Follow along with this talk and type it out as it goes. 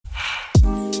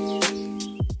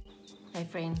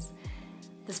friends.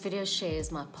 This video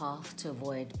shares my path to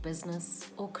avoid business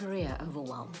or career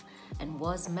overwhelm and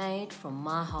was made from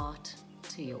my heart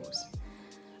to yours.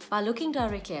 By looking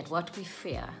directly at what we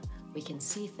fear, we can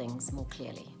see things more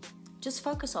clearly. Just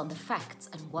focus on the facts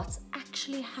and what's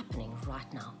actually happening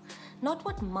right now, not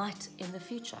what might in the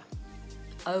future.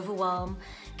 Overwhelm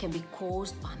can be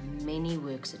caused by many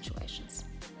work situations.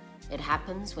 It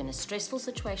happens when a stressful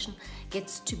situation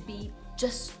gets to be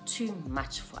just too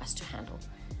much for us to handle.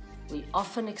 We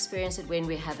often experience it when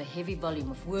we have a heavy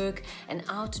volume of work and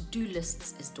our to-do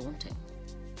lists is daunting.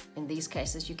 In these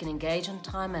cases, you can engage in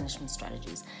time management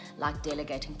strategies like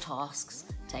delegating tasks,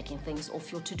 taking things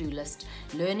off your to-do list,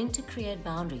 learning to create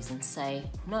boundaries and say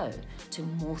no to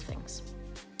more things.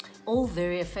 All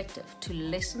very effective to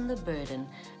lessen the burden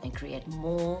and create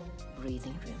more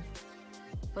breathing room.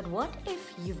 But what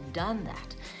if you've done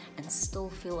that and still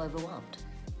feel overwhelmed?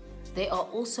 There are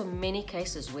also many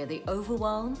cases where the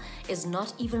overwhelm is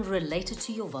not even related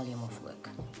to your volume of work.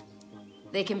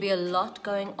 There can be a lot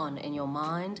going on in your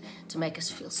mind to make us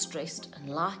feel stressed and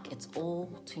like it's all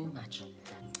too much.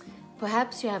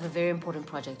 Perhaps you have a very important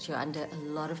project you're under a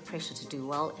lot of pressure to do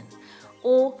well in,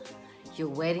 or you're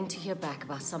waiting to hear back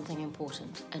about something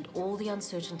important and all the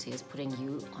uncertainty is putting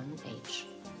you on edge.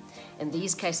 In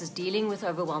these cases, dealing with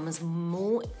overwhelm is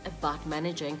more about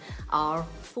managing our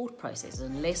thought processes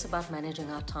and less about managing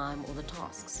our time or the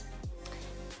tasks.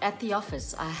 At the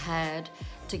office, I had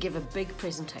to give a big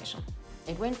presentation.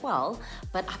 It went well,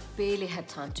 but I barely had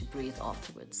time to breathe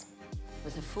afterwards.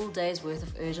 With a full day's worth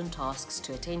of urgent tasks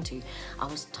to attend to, I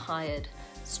was tired,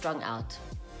 strung out,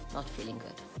 not feeling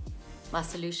good. My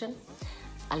solution?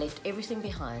 I left everything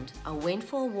behind. I went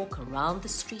for a walk around the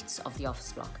streets of the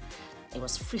office block. It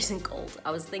was freezing cold.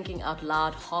 I was thinking out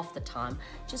loud half the time,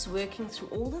 just working through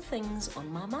all the things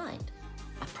on my mind.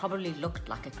 I probably looked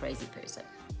like a crazy person.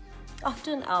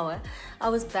 After an hour, I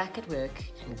was back at work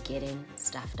and getting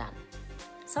stuff done.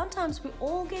 Sometimes we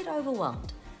all get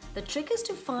overwhelmed. The trick is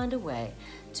to find a way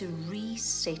to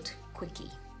reset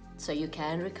quickly so you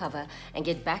can recover and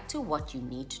get back to what you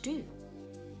need to do.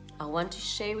 I want to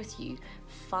share with you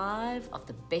 5 of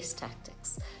the best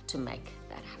tactics to make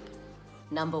that happen.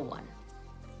 Number 1.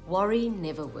 Worry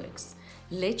never works.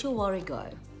 Let your worry go.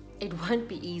 It won't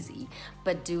be easy,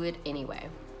 but do it anyway.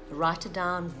 Write it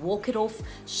down, walk it off,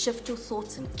 shift your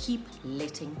thoughts and keep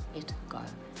letting it go.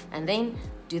 And then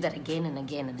do that again and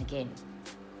again and again.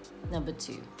 Number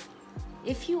 2.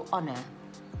 If you honor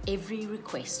every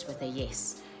request with a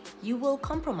yes, you will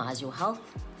compromise your health,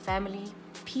 family,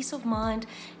 peace of mind,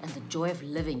 and the joy of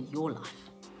living your life.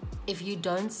 If you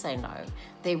don't say no,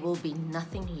 there will be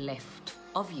nothing left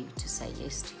of you to say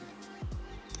yes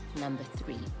to. Number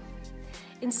 3.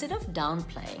 Instead of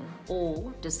downplaying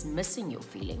or dismissing your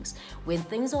feelings when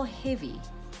things are heavy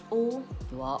or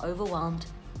you are overwhelmed,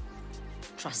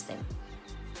 trust them.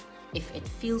 If it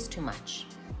feels too much,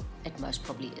 it most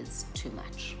probably is too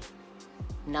much.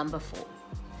 Number 4.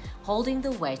 Holding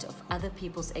the weight of other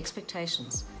people's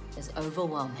expectations is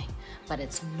overwhelming, but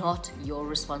it's not your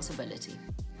responsibility.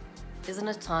 Isn't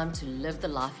it time to live the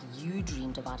life you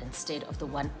dreamed about instead of the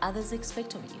one others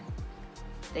expect of you?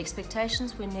 The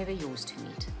expectations were never yours to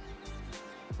meet.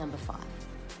 Number 5.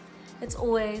 It's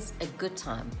always a good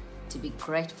time to be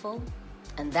grateful,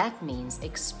 and that means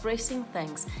expressing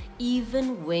thanks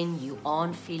even when you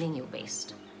aren't feeling your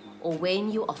best or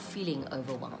when you are feeling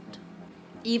overwhelmed.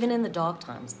 Even in the dark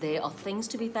times, there are things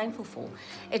to be thankful for.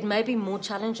 It may be more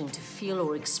challenging to feel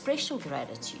or express your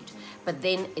gratitude, but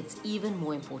then it's even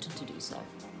more important to do so.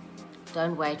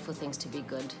 Don't wait for things to be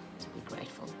good to be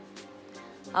grateful.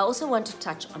 I also want to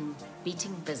touch on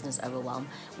beating business overwhelm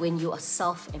when you are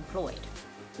self-employed.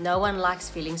 No one likes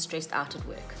feeling stressed out at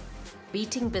work.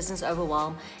 Beating business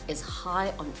overwhelm is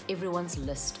high on everyone's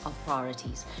list of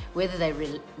priorities, whether they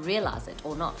realize it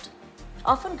or not.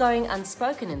 Often going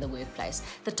unspoken in the workplace,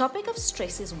 the topic of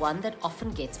stress is one that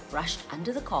often gets brushed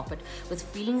under the carpet with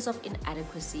feelings of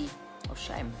inadequacy or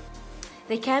shame.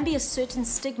 There can be a certain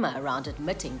stigma around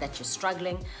admitting that you're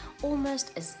struggling,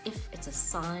 almost as if it's a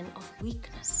sign of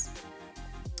weakness.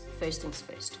 First things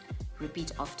first,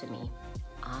 repeat after me.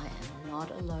 I am not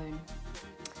alone.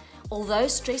 Although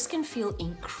stress can feel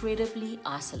incredibly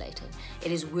isolating,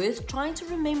 it is worth trying to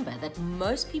remember that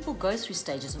most people go through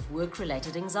stages of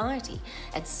work-related anxiety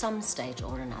at some stage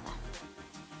or another.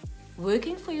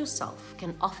 Working for yourself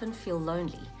can often feel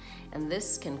lonely, and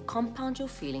this can compound your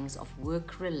feelings of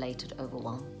work-related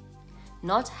overwhelm.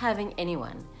 Not having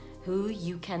anyone who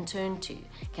you can turn to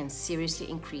can seriously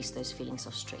increase those feelings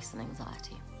of stress and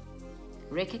anxiety.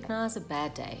 Recognize a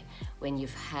bad day when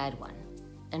you've had one,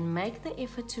 and make the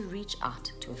effort to reach out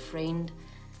to a friend,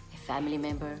 a family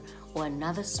member, or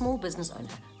another small business owner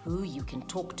who you can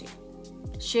talk to.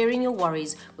 Sharing your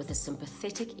worries with a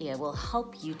sympathetic ear will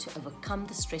help you to overcome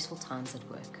the stressful times at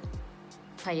work.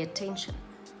 Pay attention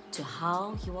to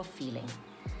how you are feeling.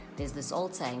 There's this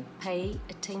old saying, pay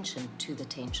attention to the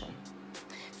tension.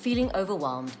 Feeling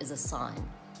overwhelmed is a sign.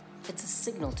 It's a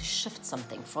signal to shift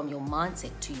something from your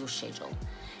mindset to your schedule.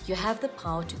 You have the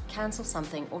power to cancel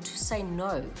something or to say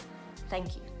no,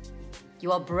 thank you.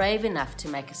 You are brave enough to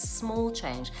make a small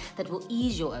change that will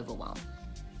ease your overwhelm.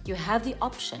 You have the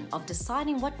option of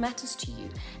deciding what matters to you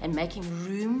and making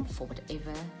room for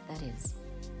whatever that is.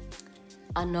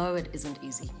 I know it isn't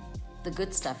easy. The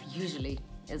good stuff usually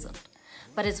isn't,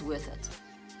 but it's worth it.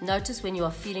 Notice when you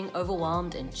are feeling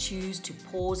overwhelmed and choose to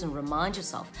pause and remind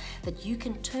yourself that you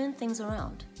can turn things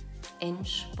around,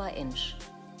 inch by inch,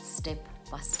 step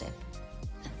by step,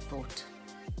 and thought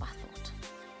by thought.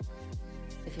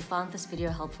 If you found this video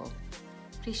helpful,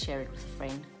 please share it with a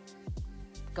friend.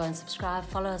 Go and subscribe,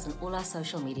 follow us on all our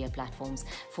social media platforms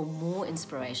for more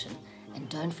inspiration. And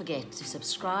don't forget to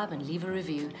subscribe and leave a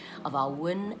review of our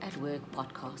Win at Work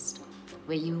podcast,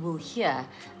 where you will hear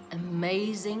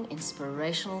amazing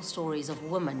inspirational stories of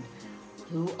women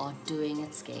who are doing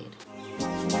it scared.